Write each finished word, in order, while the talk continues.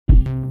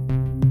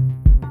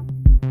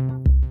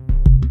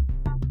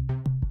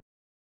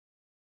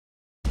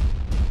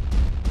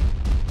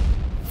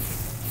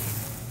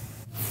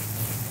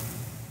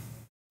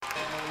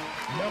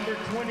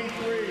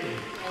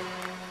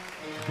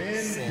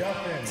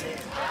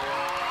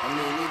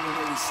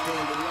we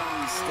stand alone,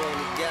 we stand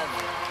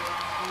together.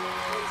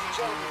 Ladies and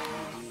gentlemen,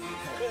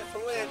 prepare for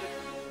landing.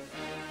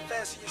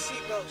 Fasten your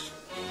seatbelts.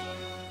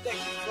 Thank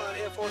you for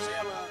flying Air Force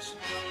Airlines.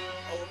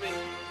 Over me.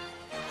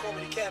 Call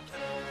me the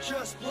captain.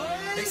 Just blaze.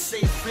 They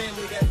say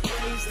family that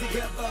plays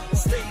together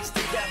stays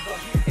together,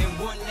 and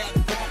one that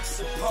walks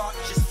apart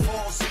just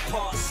falls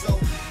apart. So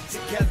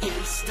together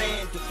we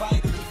stand,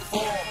 divided we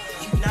fall,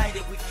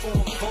 united we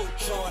form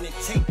Voltron and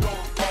take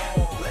on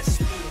all. Let's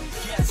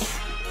move, yes.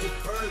 The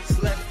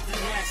birds left the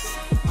nest.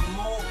 I'm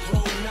all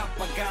grown up,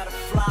 I gotta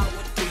fly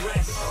with the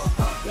rest.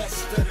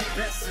 Best of the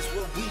best is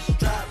what we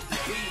strive to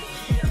be.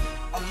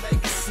 Yeah, our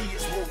legacy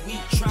is what we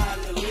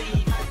trying to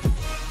leave.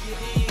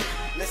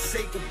 Let's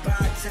say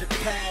goodbye to the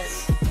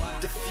past.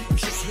 The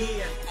future's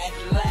here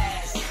at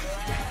last.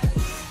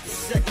 The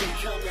second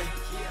coming,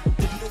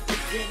 the new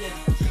beginning.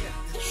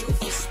 The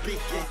truth is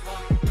speaking,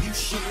 you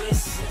should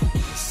listen.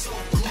 So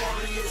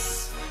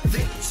glorious,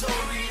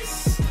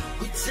 victorious.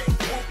 We take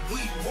what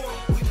we want,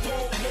 we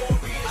born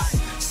warriors.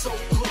 So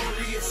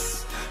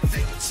glorious,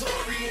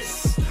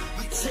 victorious.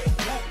 We take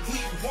what we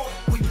want,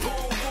 we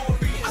born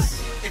warriors.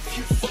 If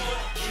you fall,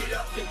 get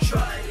up and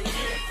try it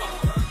again.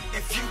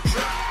 If you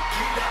drop,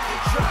 get up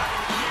and try it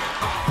again.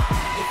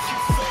 If you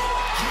fall,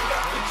 get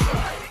up and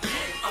try it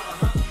again.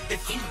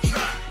 If you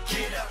drop,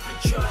 get up and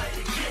try it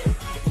again.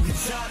 We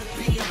tired of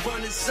being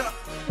runners up,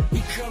 we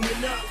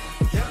coming up.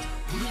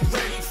 We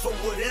ready for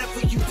whatever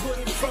you put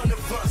in front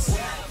of us.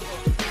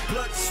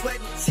 Blood, sweat,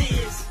 and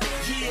tears,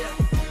 yeah.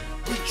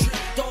 We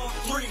tripped all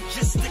three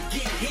just to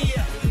get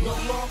here. No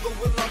longer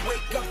will I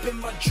wake up and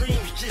my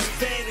dreams just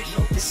vanish.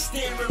 It's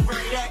staring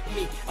right at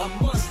me. I'm